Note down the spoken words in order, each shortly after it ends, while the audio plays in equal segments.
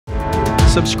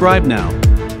Subscribe now.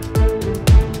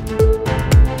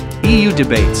 EU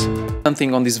Debates.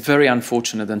 Something on this very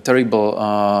unfortunate and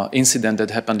terrible incident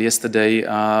that happened yesterday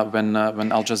when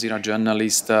Al Jazeera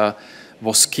journalist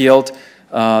was killed.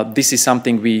 This is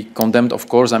something we condemned, of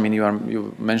course. I mean,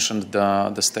 you mentioned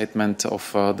the statement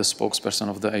of the spokesperson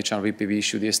of the HRVP we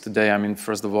issued yesterday. I mean,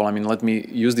 first of all, I mean, let me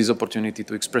use this opportunity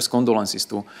to express condolences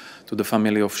to the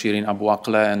family of Shireen Abu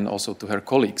Akleh and also to her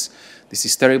colleagues. This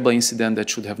is a terrible incident that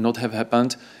should have not have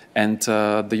happened, and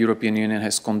the European Union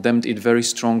has condemned it very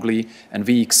strongly, and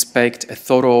we expect a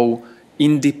thorough,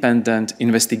 independent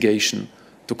investigation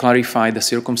to clarify the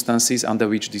circumstances under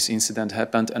which this incident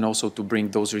happened and also to bring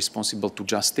those responsible to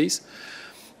justice.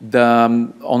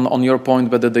 On your point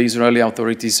whether the Israeli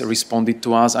authorities responded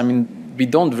to us, I mean, we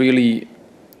don't really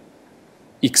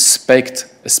expect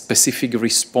a specific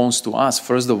response to us.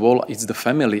 First of all, it's the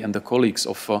family and the colleagues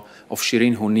of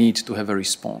Shireen who need to have a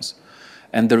response.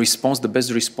 And the response, the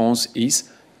best response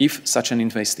is if such an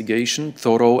investigation,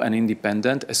 thorough and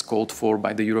independent, as called for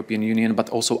by the European Union, but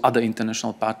also other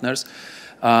international partners,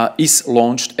 is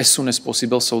launched as soon as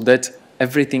possible so that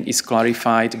everything is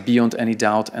clarified beyond any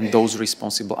doubt and those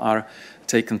responsible are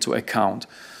taken to account.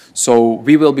 So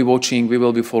we will be watching, we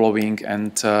will be following,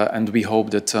 and we hope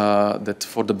that, that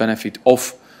for the benefit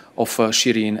of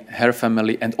Shireen, her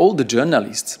family, and all the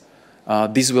journalists,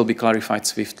 this will be clarified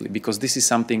swiftly, because this is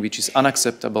something which is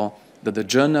unacceptable, that the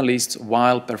journalists,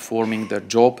 while performing their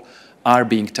job, are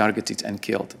being targeted and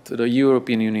killed. The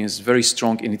European Union is very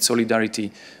strong in its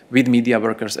solidarity with media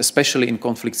workers, especially in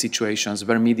conflict situations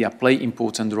where media play an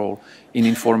important role in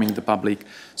informing the public.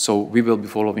 So we will be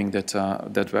following that,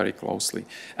 that very closely.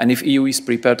 And if EU is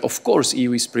prepared, of course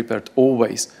EU is prepared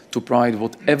always to provide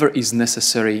whatever is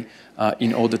necessary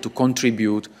in order to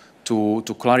contribute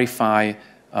to clarify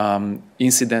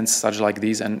incidents such like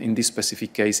these, and in this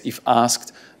specific case, if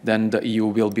asked, then the EU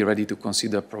will be ready to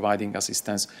consider providing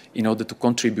assistance in order to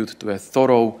contribute to a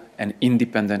thorough and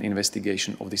independent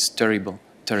investigation of this terrible,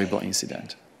 terrible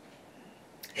incident.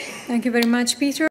 Thank you very much, Peter.